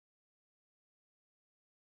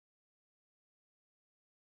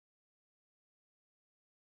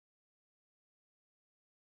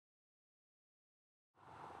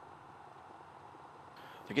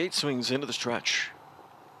The gate swings into the stretch.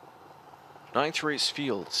 Ninth race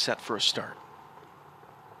field set for a start.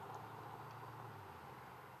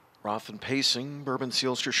 Rothen pacing, Bourbon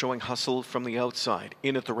Sealster showing hustle from the outside.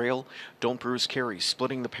 In at the rail, Don't Bruise Carey.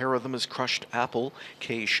 Splitting the pair of them is Crushed Apple.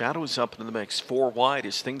 K Shadows up in the mix, 4 wide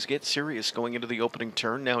as things get serious going into the opening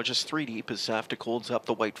turn. Now just 3 deep as Saftic holds up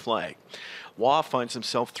the white flag. Wah finds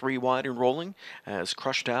himself 3 wide and rolling as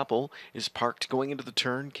Crushed Apple is parked going into the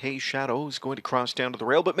turn. K Shadow is going to cross down to the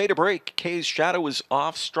rail but made a break. K's Shadow is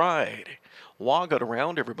off stride. Wah got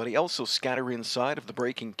around everybody else, so scatter inside of the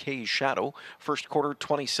breaking K's Shadow. First quarter,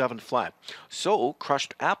 27 flat. So,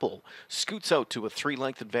 Crushed Apple scoots out to a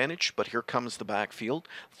 3-length advantage, but here comes the backfield.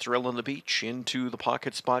 Thrill on the Beach into the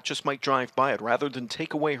pocket spot, just might drive by it. Rather than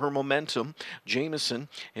take away her momentum, Jameson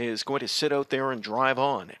is going to sit out there and drive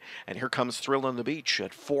on. And here comes Thrill on the Beach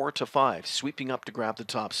at 4-5, sweeping up to grab the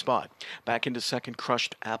top spot. Back into second,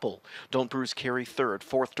 Crushed Apple. Don't Bruise Carey third,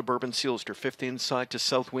 fourth to Bourbon Sealster, fifth inside to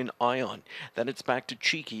Southwind Ion. Then it's back to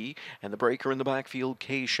Cheeky, and the breaker in the backfield,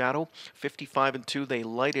 K Shadow. 55-2, they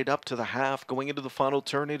light it up to the half. Going into the final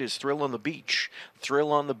turn, it is Thrill on the Beach.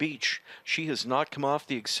 Thrill on the Beach. She has not come off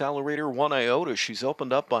the accelerator 1 iota. She's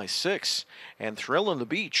opened up by 6. And Thrill on the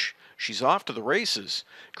Beach, she's off to the races.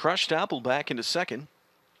 Crushed Apple back into second.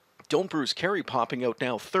 Don't Bruise Carey popping out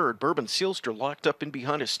now third. Bourbon Sealster locked up in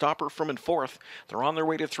behind a stopper from in fourth. They're on their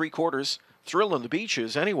way to 3/4. Thrill on the Beach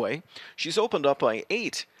is anyway. She's opened up by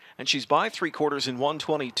 8. And she's by 3/4 in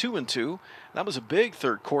 1:22-2. That was a big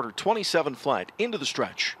third quarter, 27 flat into the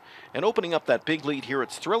stretch. And opening up that big lead here,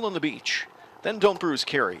 it's Thrill on the Beach. Then Don't Bruise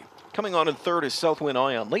Carey. Coming on in third is Southwind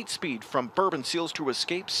Ion. Late speed from Bourbon Sealster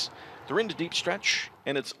escapes. They're into deep stretch,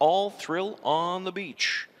 and it's all Thrill on the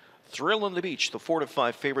Beach. Thrill on the Beach, the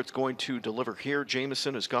 4-5 favorite's going to deliver here.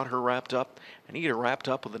 Jameson has got her wrapped up, and he had her wrapped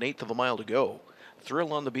up with 1/8 of a mile to go.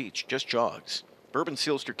 Thrill on the Beach just jogs. Bourbon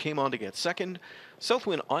Sealster came on to get second.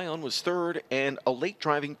 Southwind Ion was third, and a late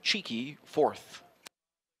driving Cheeky fourth.